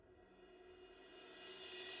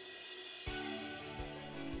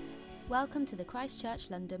Welcome to the Christchurch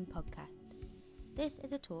London podcast. This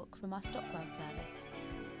is a talk from our Stockwell service.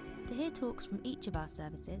 To hear talks from each of our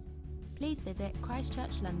services, please visit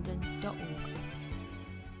christchurchlondon.org.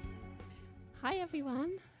 Hi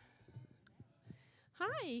everyone.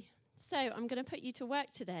 Hi. So I'm going to put you to work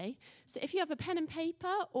today. So if you have a pen and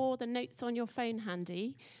paper or the notes on your phone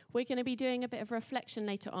handy, we're going to be doing a bit of reflection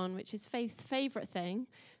later on, which is Faith's favourite thing.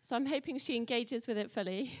 So I'm hoping she engages with it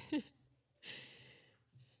fully.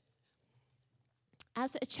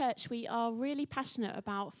 As a church, we are really passionate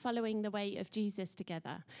about following the way of Jesus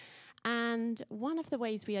together. And one of the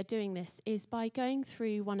ways we are doing this is by going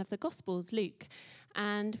through one of the Gospels, Luke.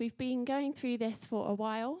 And we've been going through this for a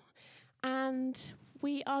while. And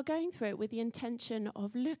we are going through it with the intention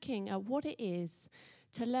of looking at what it is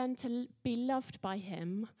to learn to be loved by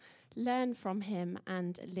him, learn from him,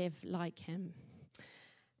 and live like him.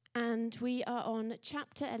 And we are on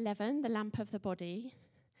chapter 11, the lamp of the body.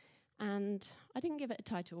 And I didn't give it a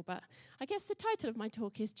title, but I guess the title of my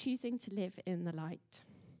talk is Choosing to Live in the Light.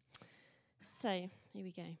 So, here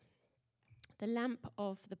we go. The lamp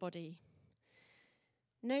of the body.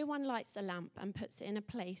 No one lights a lamp and puts it in a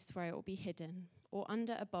place where it will be hidden or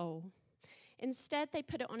under a bowl. Instead, they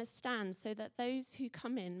put it on a stand so that those who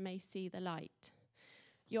come in may see the light.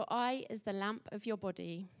 Your eye is the lamp of your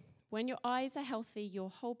body. When your eyes are healthy, your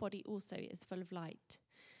whole body also is full of light.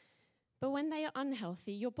 But when they are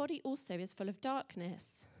unhealthy, your body also is full of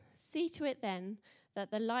darkness. See to it then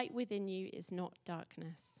that the light within you is not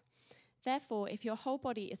darkness. Therefore, if your whole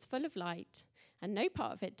body is full of light and no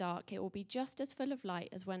part of it dark, it will be just as full of light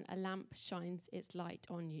as when a lamp shines its light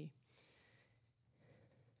on you.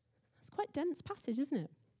 It's quite a dense passage, isn't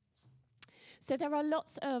it? So there are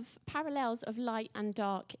lots of parallels of light and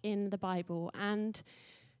dark in the Bible, and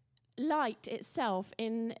light itself,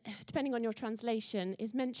 depending on your translation,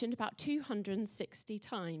 is mentioned about 260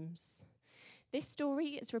 times. This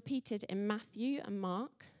story is repeated in Matthew and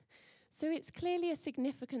Mark, so it's clearly a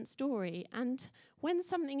significant story. And when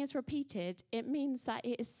something is repeated, it means that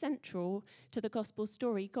it is central to the gospel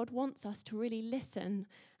story. God wants us to really listen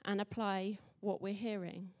and apply what we're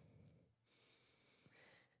hearing.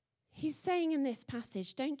 He's saying in this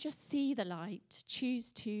passage, don't just see the light,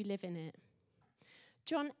 choose to live in it.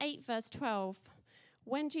 John 8, verse 12,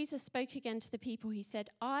 when Jesus spoke again to the people, he said,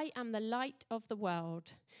 I am the light of the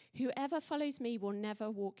world. Whoever follows me will never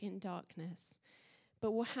walk in darkness,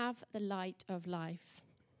 but will have the light of life.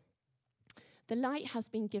 The light has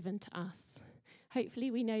been given to us. Hopefully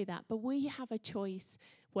we know that, but we have a choice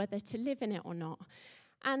whether to live in it or not.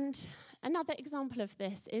 And another example of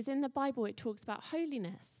this is in the Bible, it talks about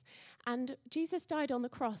holiness. And Jesus died on the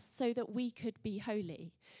cross so that we could be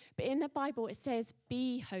holy. But in the Bible, it says,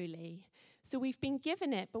 be holy. So we've been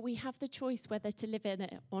given it, but we have the choice whether to live in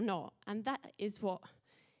it or not. And that is what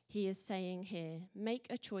he is saying here. Make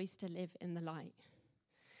a choice to live in the light.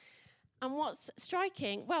 And what's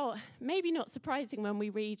striking, well, maybe not surprising when we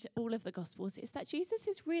read all of the Gospels, is that Jesus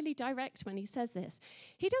is really direct when he says this.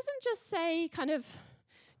 He doesn't just say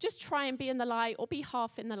just try and be in the light or be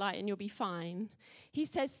half in the light and you'll be fine. He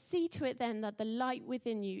says, see to it then that the light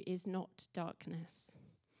within you is not darkness.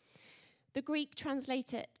 The Greek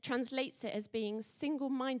translates it as being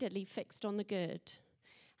single-mindedly fixed on the good.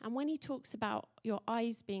 And when he talks about your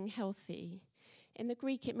eyes being healthy, in the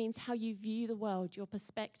Greek it means how you view the world, your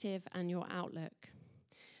perspective and your outlook.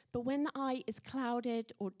 But when the eye is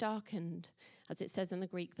clouded or darkened, as it says in the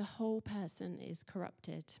Greek, the whole person is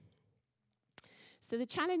corrupted. So the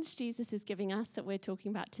challenge Jesus is giving us that we're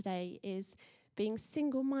talking about today is being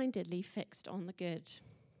single-mindedly fixed on the good.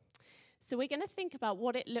 So we're going to think about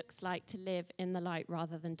what it looks like to live in the light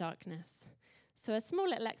rather than darkness. So a small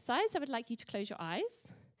little exercise, I would like you to close your eyes.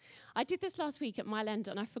 I did this last week at Mile End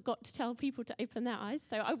and I forgot to tell people to open their eyes,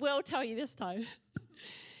 so I will tell you this time.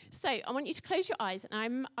 So I want you to close your eyes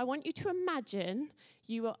and I want you to imagine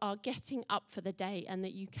you are getting up for the day and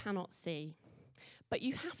that you cannot see. But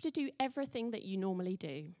you have to do everything that you normally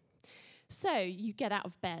do. So you get out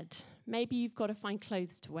of bed. Maybe you've got to find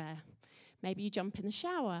clothes to wear. Maybe you jump in the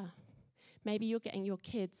shower. Maybe you're getting your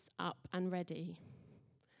kids up and ready.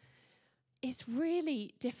 It's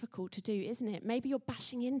really difficult to do, isn't it? Maybe you're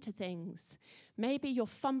bashing into things. Maybe you're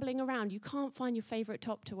fumbling around. You can't find your favorite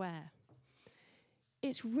top to wear.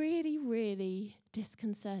 It's really, really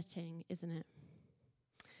disconcerting, isn't it?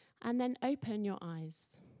 And then open your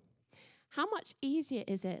eyes. How much easier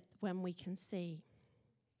is it when we can see?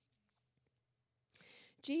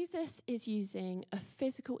 Jesus is using a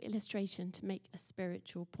physical illustration to make a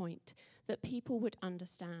spiritual point that people would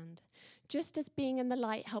understand. Just as being in the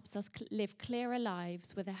light helps us live clearer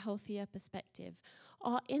lives with a healthier perspective,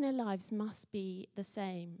 our inner lives must be the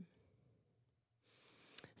same.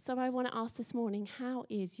 So I want to ask this morning, how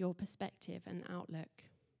is your perspective and outlook?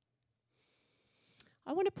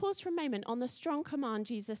 I want to pause for a moment on the strong command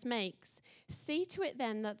Jesus makes. See to it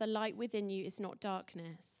then that the light within you is not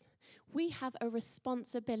darkness. We have a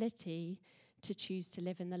responsibility to choose to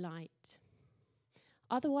live in the light.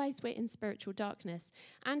 Otherwise, we're in spiritual darkness.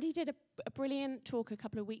 Andy did a brilliant talk a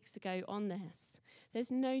couple of weeks ago on this. There's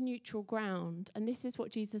no neutral ground, and this is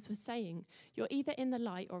what Jesus was saying. You're either in the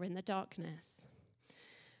light or in the darkness.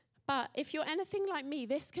 But if you're anything like me,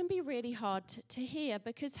 this can be really hard to hear,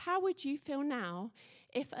 because how would you feel now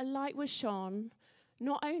if a light was shone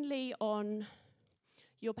not only on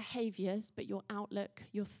your behaviors, but your outlook,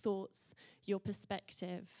 your thoughts, your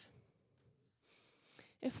perspective?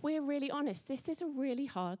 If we're really honest, this is a really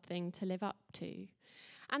hard thing to live up to.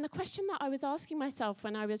 And the question that I was asking myself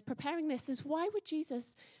when I was preparing this is, why would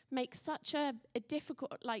Jesus make such a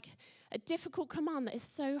difficult command that is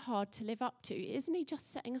so hard to live up to? Isn't he just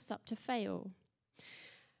setting us up to fail?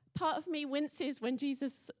 Part of me winces when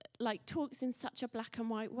Jesus talks in such a black and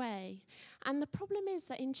white way. And the problem is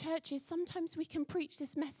that in churches, sometimes we can preach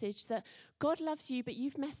this message that God loves you, but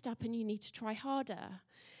you've messed up and you need to try harder.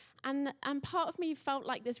 And part of me felt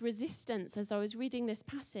like there's resistance as I was reading this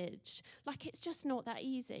passage, like it's just not that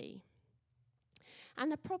easy.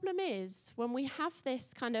 And the problem is, when we have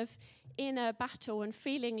this kind of inner battle and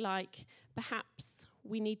feeling like perhaps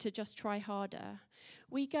we need to just try harder,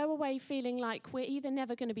 we go away feeling like we're either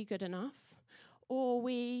never going to be good enough, or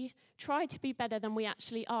we try to be better than we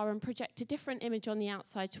actually are and project a different image on the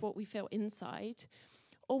outside to what we feel inside,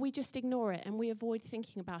 or we just ignore it and we avoid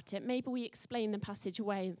thinking about it. Maybe we explain the passage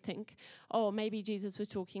away and think, oh, maybe Jesus was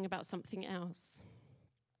talking about something else.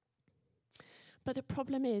 But the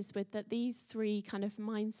problem is that these three kind of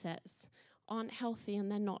mindsets aren't healthy and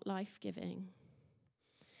they're not life-giving.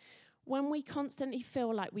 When we constantly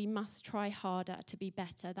feel like we must try harder to be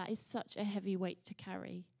better, that is such a heavy weight to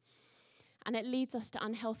carry. And it leads us to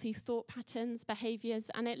unhealthy thought patterns, behaviors,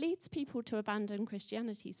 and it leads people to abandon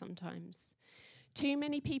Christianity sometimes. Too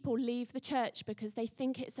many people leave the church because they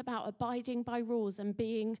think it's about abiding by rules and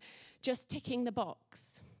just ticking the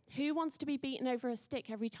box. Who wants to be beaten over a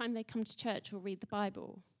stick every time they come to church or read the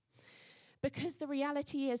Bible? Because the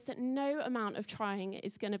reality is that no amount of trying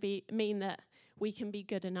is going to mean that we can be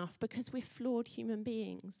good enough, because we're flawed human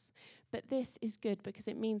beings. But this is good because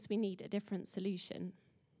it means we need a different solution.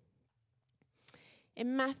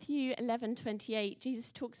 In Matthew 11:28,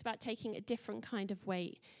 Jesus talks about taking a different kind of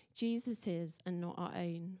weight, Jesus's and not our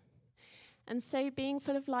own. And so being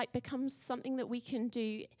full of light becomes something that we can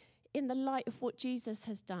do in the light of what Jesus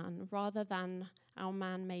has done, rather than our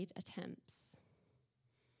man-made attempts.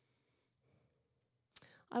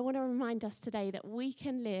 I want to remind us today that we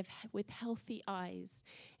can live with healthy eyes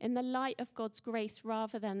in the light of God's grace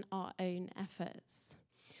rather than our own efforts.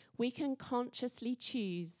 We can consciously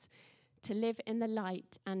choose to live in the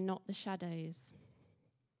light and not the shadows.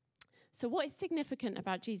 So what is significant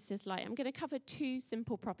about Jesus' light? I'm going to cover two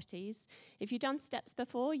simple properties. If you've done steps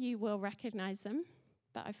before, you will recognize them,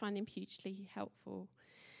 but I find them hugely helpful.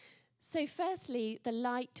 So firstly, the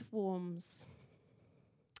light warms.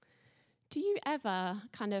 Do you ever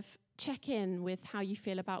kind of check in with how you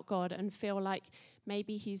feel about God and feel like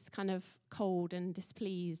maybe he's kind of cold and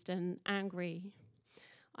displeased and angry?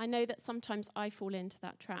 I know that sometimes I fall into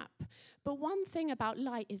that trap. But one thing about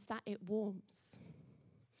light is that it warms.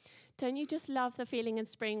 Don't you just love the feeling in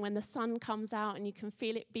spring when the sun comes out and you can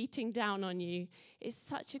feel it beating down on you? It's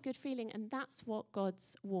such a good feeling, and that's what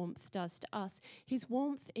God's warmth does to us. His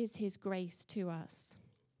warmth is his grace to us.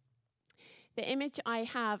 The image I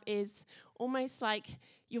have is almost like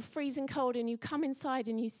you're freezing cold and you come inside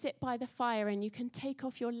and you sit by the fire and you can take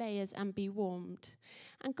off your layers and be warmed.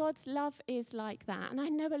 And God's love is like that. And I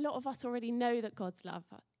know a lot of us already know that God's love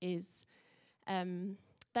is,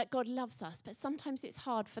 that God loves us, but sometimes it's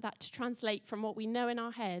hard for that to translate from what we know in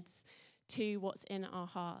our heads to what's in our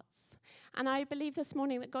hearts. And I believe this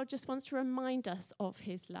morning that God just wants to remind us of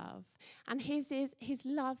his love. And his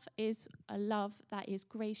love is a love that is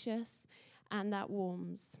gracious and that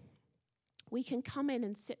warms. We can come in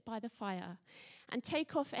and sit by the fire and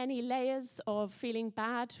take off any layers of feeling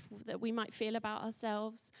bad that we might feel about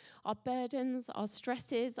ourselves, our burdens, our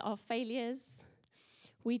stresses, our failures.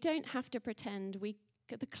 We don't have to pretend.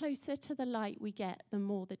 The closer to the light we get, the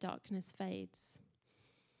more the darkness fades.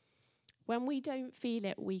 When we don't feel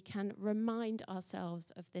it, we can remind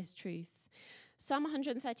ourselves of this truth. Psalm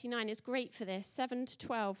 139 is great for this,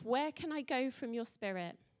 7-12. Where can I go from your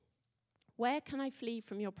spirit? Where can I flee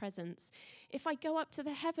from your presence? If I go up to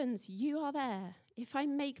the heavens, you are there. If I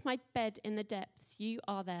make my bed in the depths, you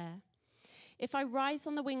are there. If I rise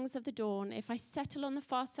on the wings of the dawn, if I settle on the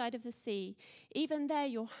far side of the sea, even there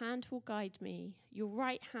your hand will guide me, your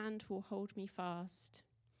right hand will hold me fast.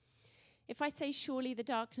 If I say, surely the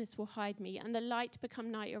darkness will hide me, and the light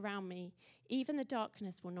become night around me, even the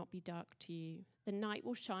darkness will not be dark to you. The night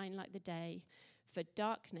will shine like the day, for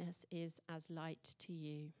darkness is as light to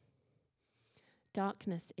you.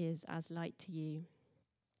 Darkness is as light to you.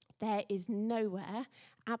 There is nowhere,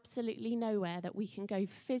 absolutely nowhere, that we can go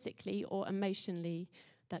physically or emotionally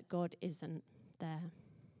that God isn't there.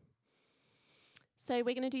 So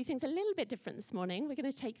we're going to do things a little bit different this morning. We're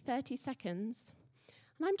going to take 30 seconds.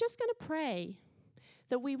 And I'm just going to pray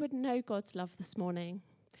that we would know God's love this morning.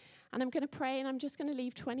 And I'm going to pray, and I'm just going to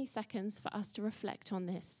leave 20 seconds for us to reflect on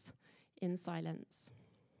this in silence.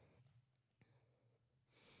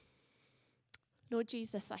 Lord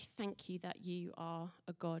Jesus, I thank you that you are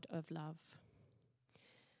a God of love.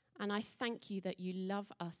 And I thank you that you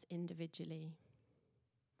love us individually.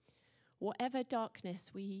 Whatever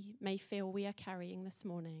darkness we may feel we are carrying this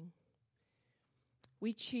morning,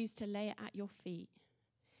 we choose to lay it at your feet,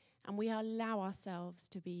 and we allow ourselves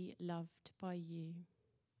to be loved by you.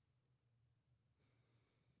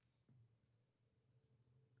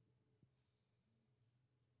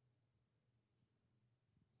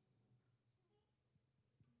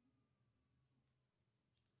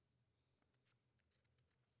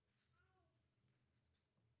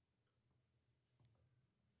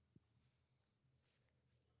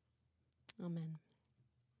 Amen.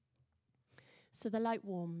 So the light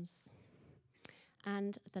warms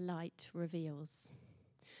and the light reveals.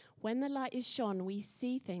 When the light is shone, we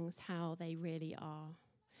see things how they really are.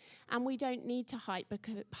 And we don't need to hide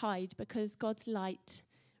because God's light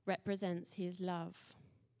represents his love.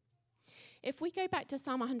 If we go back to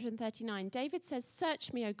Psalm 139, David says,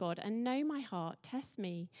 "Search me, O God, and know my heart. Test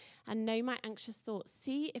me and know my anxious thoughts.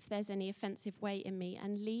 See if there's any offensive way in me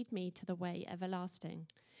and lead me to the way everlasting."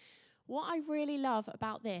 What I really love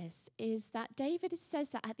about this is that David says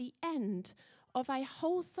that at the end of a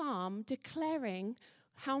whole psalm declaring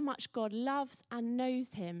how much God loves and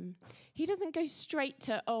knows him. He doesn't go straight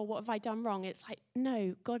to, oh, what have I done wrong? It's like,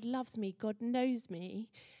 no, God loves me, God knows me,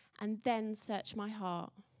 and then search my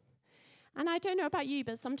heart. And I don't know about you,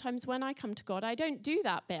 but sometimes when I come to God, I don't do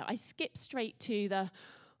that bit. I skip straight to the,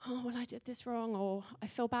 oh, well, I did this wrong, or I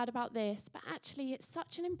feel bad about this. But actually, it's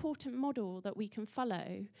such an important model that we can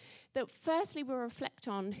follow, that firstly we'll reflect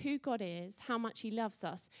on who God is, how much he loves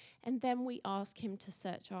us, and then we ask him to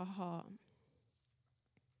search our heart.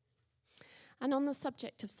 And on the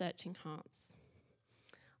subject of searching hearts,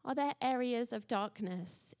 are there areas of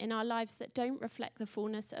darkness in our lives that don't reflect the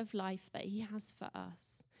fullness of life that he has for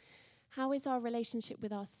us? How is our relationship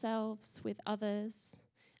with ourselves, with others,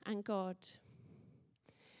 and God?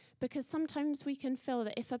 Because sometimes we can feel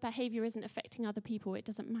that if a behavior isn't affecting other people, it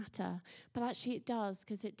doesn't matter. But actually it does,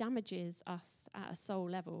 because it damages us at a soul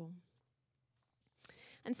level.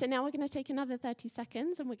 And so now we're going to take another 30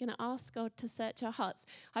 seconds and we're going to ask God to search our hearts.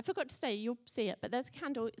 I forgot to say, you'll see it, but there's a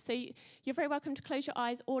candle. So you're very welcome to close your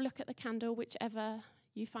eyes or look at the candle, whichever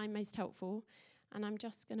you find most helpful. And I'm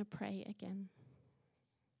just going to pray again.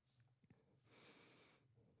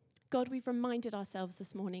 God, we've reminded ourselves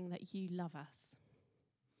this morning that you love us.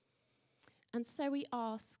 And so we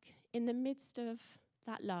ask, in the midst of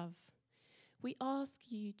that love, we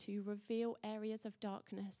ask you to reveal areas of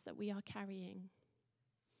darkness that we are carrying.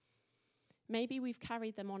 Maybe we've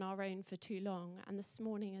carried them on our own for too long, and this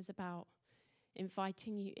morning is about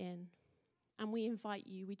inviting you in. And we invite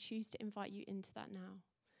you, we choose to invite you into that now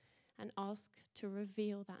and ask to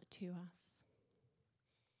reveal that to us.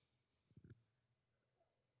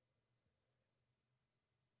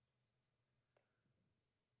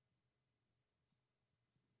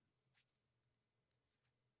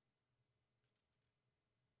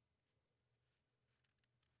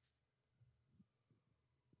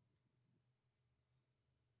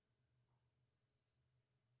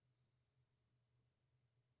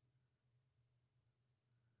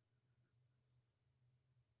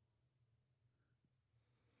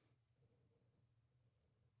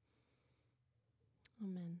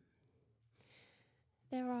 Amen.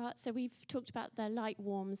 So we've talked about the light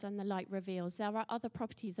warms and the light reveals. There are other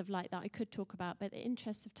properties of light that I could talk about, but in the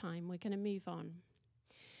interest of time, we're going to move on.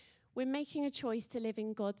 We're making a choice to live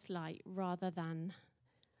in God's light rather than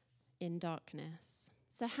in darkness.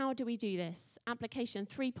 So how do we do this? Application,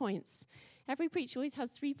 3 points. Every preacher always has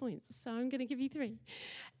 3 points, so I'm going to give you 3.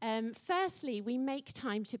 Firstly, we make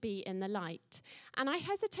time to be in the light. And I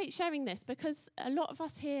hesitate sharing this because a lot of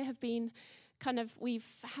us here have been we've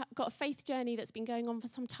got a faith journey that's been going on for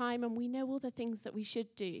some time, and we know all the things that we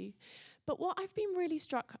should do. But what I've been really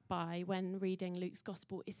struck by when reading Luke's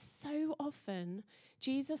gospel is so often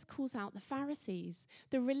Jesus calls out the Pharisees,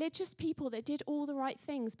 the religious people that did all the right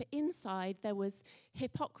things, but inside there was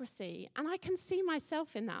hypocrisy. And I can see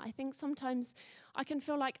myself in that. I think sometimes I can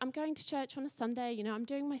feel like I'm going to church on a Sunday, I'm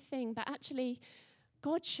doing my thing, but actually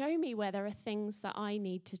God, show me where there are things that I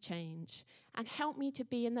need to change and help me to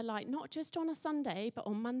be in the light, not just on a Sunday, but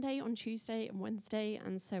on Monday, on Tuesday, and Wednesday,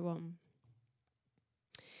 and so on.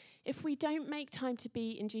 If we don't make time to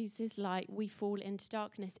be in Jesus' light, we fall into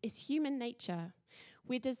darkness. It's human nature.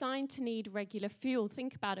 We're designed to need regular fuel.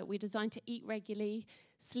 Think about it. We're designed to eat regularly,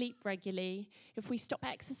 sleep regularly. If we stop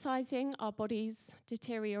exercising, our bodies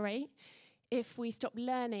deteriorate. If we stop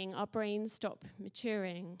learning, our brains stop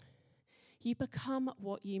maturing. You become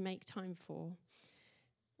what you make time for.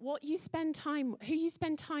 Who you spend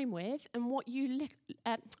time with, and what you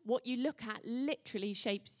look at literally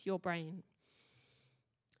shapes your brain.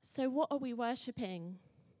 So what are we worshipping?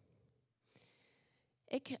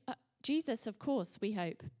 Jesus, of course, we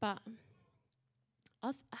hope, but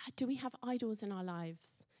do we have idols in our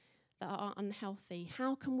lives that are unhealthy?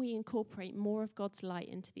 How can we incorporate more of God's light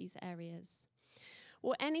into these areas?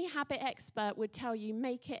 Well, any habit expert would tell you,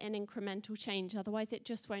 make it an incremental change, otherwise it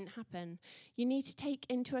just won't happen. You need to take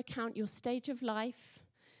into account your stage of life,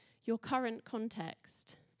 your current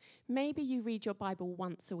context. Maybe you read your Bible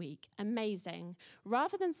once a week. Amazing.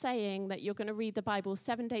 Rather than saying that you're going to read the Bible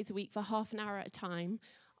 7 days a week for half an hour at a time,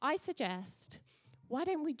 I suggest, why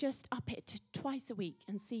don't we just up it to twice a week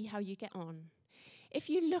and see how you get on? If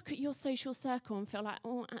you look at your social circle and feel like,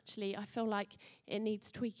 actually, I feel like it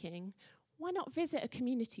needs tweaking, why not visit a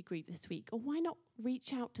community group this week? Or why not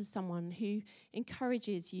reach out to someone who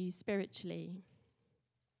encourages you spiritually?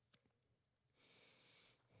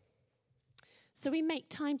 So we make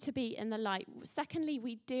time to be in the light. Secondly,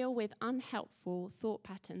 we deal with unhelpful thought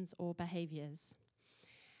patterns or behaviors.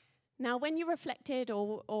 Now, when you reflected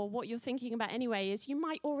or what you're thinking about anyway is you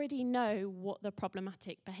might already know what the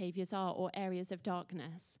problematic behaviors are or areas of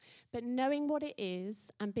darkness, but knowing what it is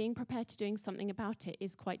and being prepared to doing something about it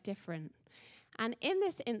is quite different. And in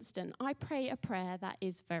this instant, I pray a prayer that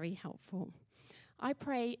is very helpful. I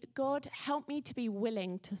pray, God, help me to be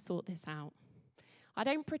willing to sort this out. I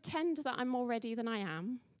don't pretend that I'm more ready than I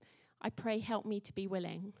am. I pray, help me to be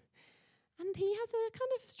willing. And he has a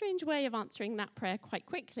kind of strange way of answering that prayer quite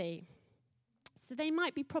quickly. So they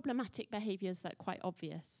might be problematic behaviors that are quite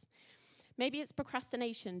obvious. Maybe it's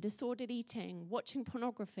procrastination, disordered eating, watching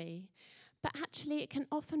pornography. But actually, it can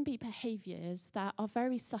often be behaviors that are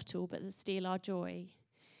very subtle but that steal our joy.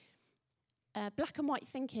 Black and white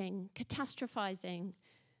thinking, catastrophizing,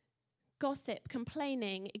 gossip,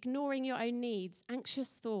 complaining, ignoring your own needs,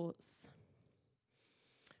 anxious thoughts.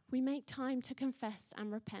 We make time to confess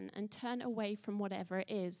and repent and turn away from whatever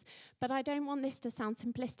it is. But I don't want this to sound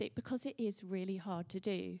simplistic because it is really hard to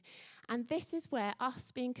do. And this is where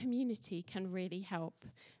us being community can really help.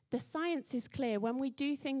 The science is clear. When we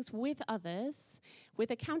do things with others,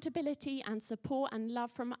 with accountability and support and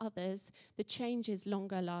love from others, the change is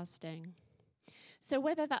longer lasting. So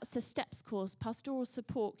whether that's the STEPS course, pastoral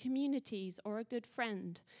support, communities, or a good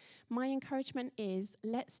friend, my encouragement is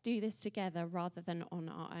let's do this together rather than on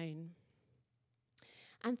our own.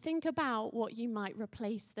 And think about what you might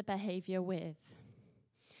replace the behavior with.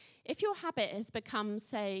 If your habit has become,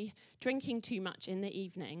 say, drinking too much in the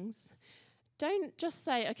evenings, don't just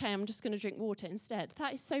say, okay, I'm just going to drink water instead.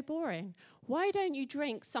 That is so boring. Why don't you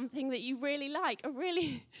drink something that you really like?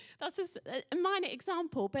 That's a minor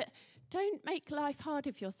example, but don't make life hard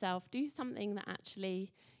for yourself. Do something that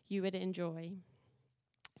actually you would enjoy.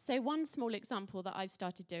 So one small example that I've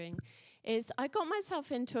started doing is I got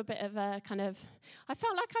myself into a bit of a I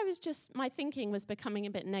felt like my thinking was becoming a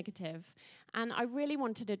bit negative, and I really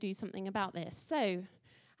wanted to do something about this. So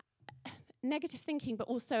negative thinking, but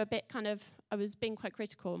also a bit I was being quite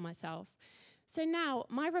critical of myself. So now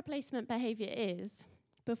my replacement behavior is,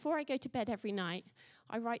 before I go to bed every night,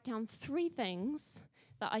 I write down 3 things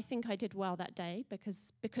that I think I did well that day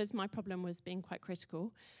because my problem was being quite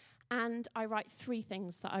critical. And I write 3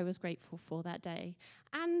 things that I was grateful for that day.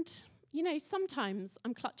 And, sometimes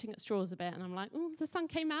I'm clutching at straws a bit and I'm like, the sun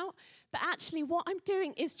came out. But actually what I'm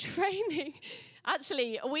doing is training.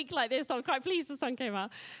 Actually, a week like this, I'm quite pleased the sun came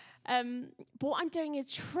out. But what I'm doing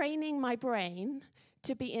is training my brain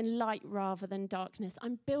to be in light rather than darkness.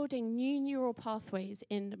 I'm building new neural pathways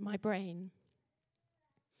in my brain.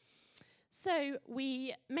 So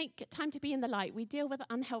we make time to be in the light, we deal with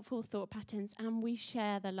unhelpful thought patterns, and we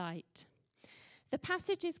share the light. The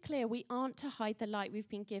passage is clear, we aren't to hide the light we've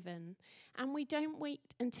been given, and we don't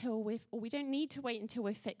need to wait until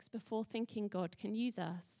we're fixed before thinking God can use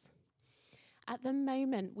us. At the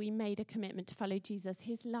moment we made a commitment to follow Jesus,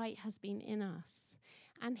 his light has been in us,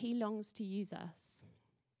 and he longs to use us.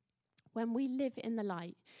 When we live in the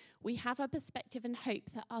light, we have a perspective and hope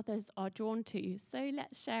that others are drawn to, so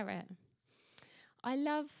let's share it. I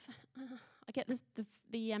get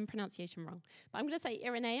the pronunciation wrong, but I'm going to say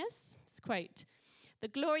Irenaeus' quote, "The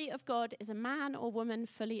glory of God is a man or woman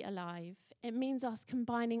fully alive." It means us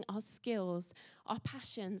combining our skills, our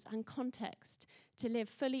passions, and context to live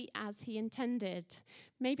fully as he intended.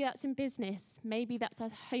 Maybe that's in business, maybe that's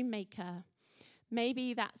as a homemaker,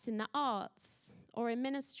 maybe that's in the arts or in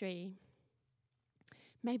ministry.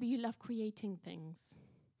 Maybe you love creating things,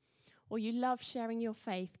 or you love sharing your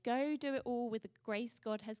faith. Go do it all with the grace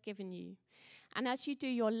God has given you. And as you do,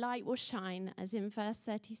 your light will shine, as in verse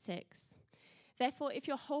 36. Therefore, if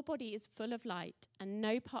your whole body is full of light and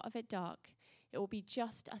no part of it dark, it will be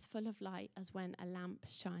just as full of light as when a lamp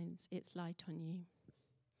shines its light on you.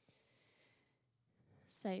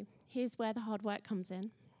 So here's where the hard work comes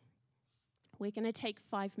in. We're going to take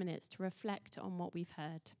 5 minutes to reflect on what we've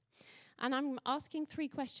heard. And I'm asking 3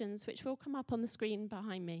 questions, which will come up on the screen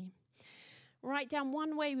behind me. Write down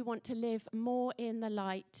one way we want to live more in the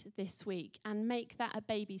light this week and make that a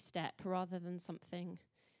baby step rather than something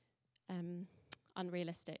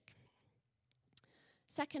unrealistic.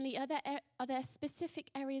 Secondly, are there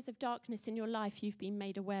specific areas of darkness in your life you've been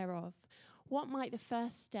made aware of? What might the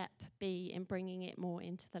first step be in bringing it more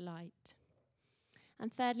into the light?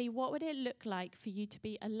 And thirdly, what would it look like for you to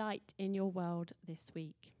be a light in your world this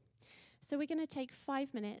week? So we're going to take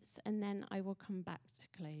 5 minutes and then I will come back to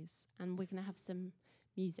close and we're going to have some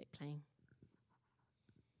music playing.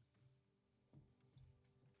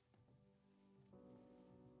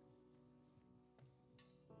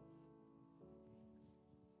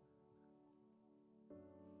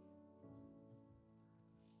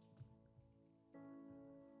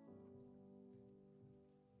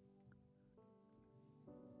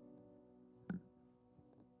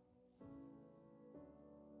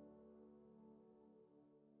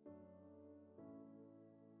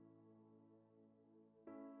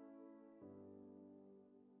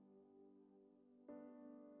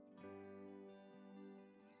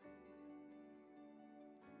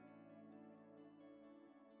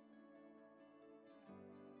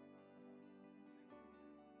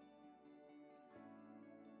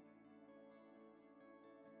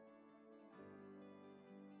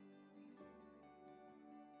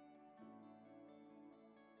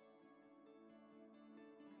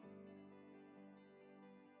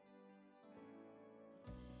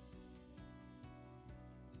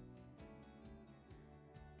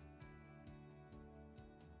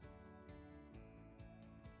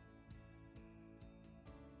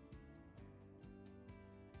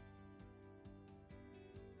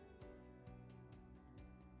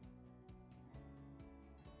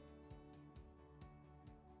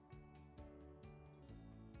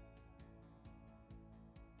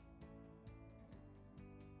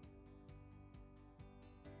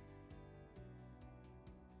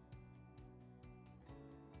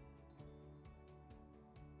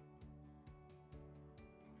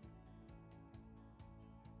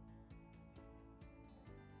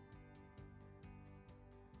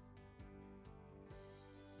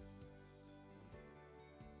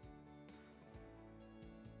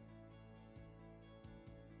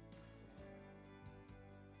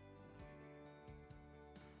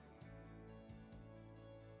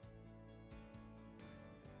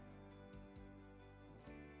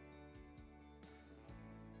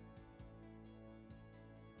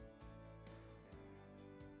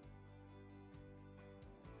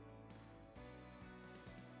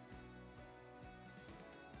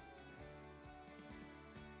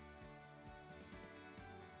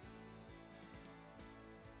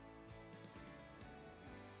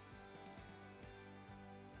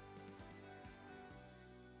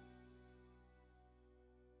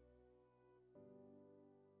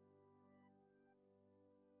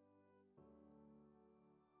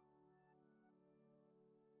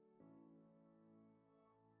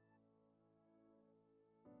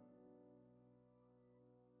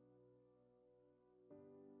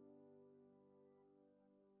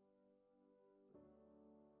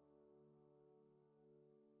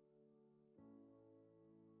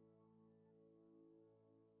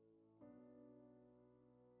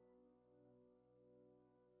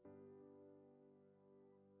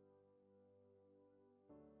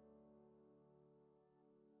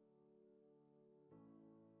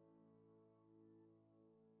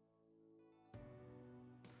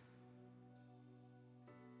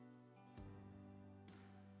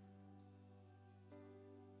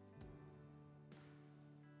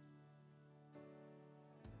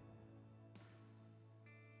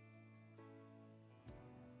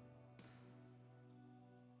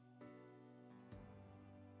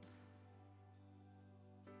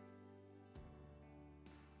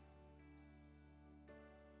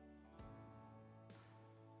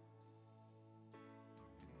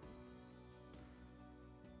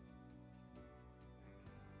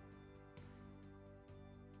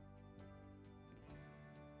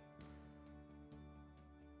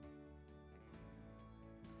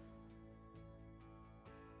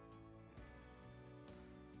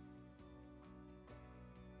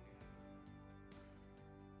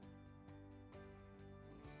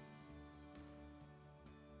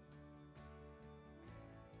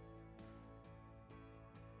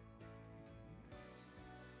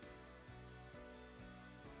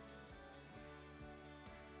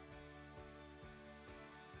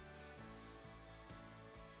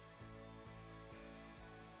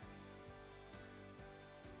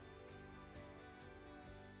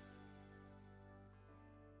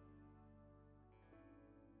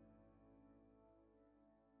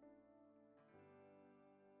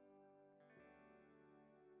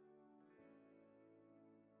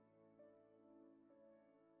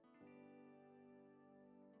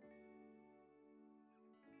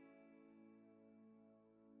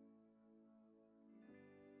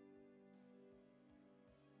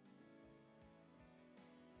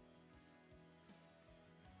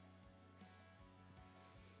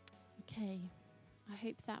 Okay, I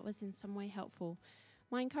hope that was in some way helpful.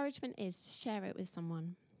 My encouragement is to share it with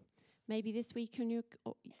someone. Maybe this week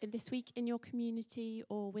in your community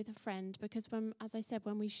or with a friend, because as I said,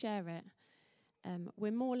 when we share it,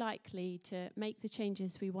 we're more likely to make the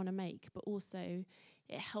changes we want to make, but also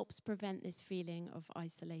it helps prevent this feeling of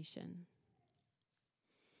isolation.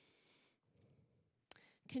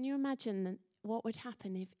 Can you imagine what would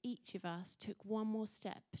happen if each of us took one more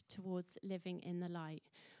step towards living in the light?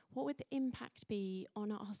 What would the impact be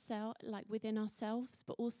on ourselves, like within ourselves,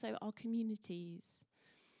 but also our communities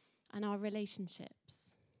and our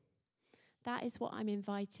relationships? That is what I'm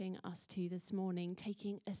inviting us to this morning,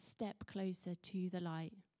 taking a step closer to the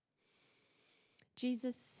light.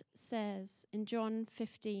 Jesus says in John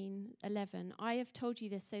 15:11, I have told you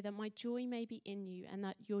this so that my joy may be in you and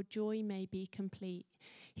that your joy may be complete.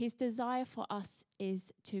 His desire for us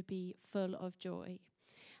is to be full of joy.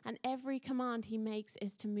 And every command he makes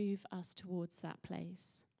is to move us towards that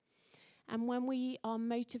place. And when we are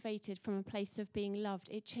motivated from a place of being loved,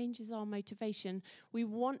 it changes our motivation. We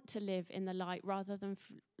want to live in the light rather than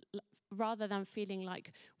feeling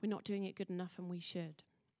like we're not doing it good enough and we should.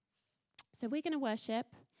 So we're going to worship.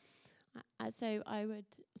 I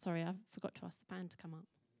forgot to ask the band to come up.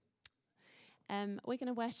 We're going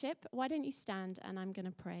to worship. Why don't you stand and I'm going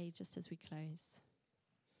to pray just as we close.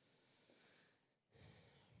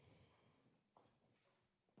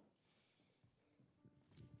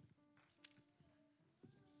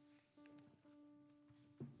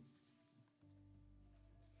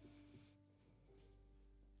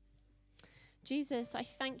 Jesus, I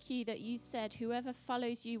thank you that you said whoever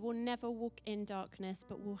follows you will never walk in darkness,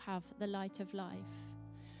 but will have the light of life.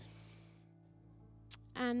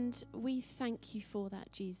 And we thank you for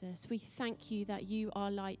that, Jesus. We thank you that you are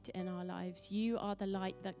light in our lives. You are the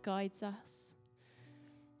light that guides us.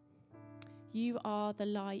 You are the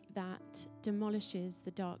light that demolishes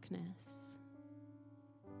the darkness.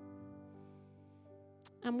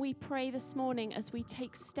 And we pray this morning as we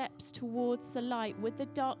take steps towards the light, would the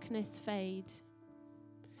darkness fade?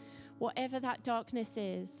 Whatever that darkness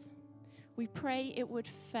is, we pray it would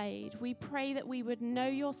fade. We pray that we would know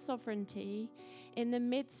your sovereignty in the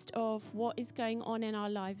midst of what is going on in our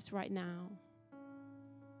lives right now.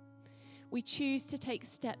 We choose to take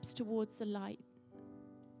steps towards the light.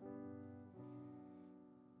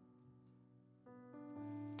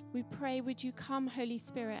 We pray, would you come, Holy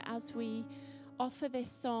Spirit, as we offer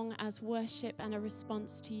this song as worship and a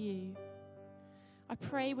response to you. I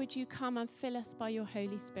pray, would you come and fill us by your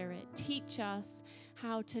Holy Spirit. Teach us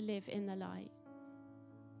how to live in the light.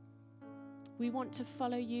 We want to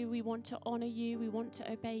follow you. We want to honor you. We want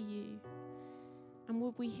to obey you. And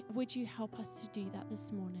would you help us to do that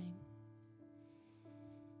this morning?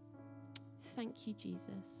 Thank you,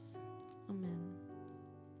 Jesus. Amen.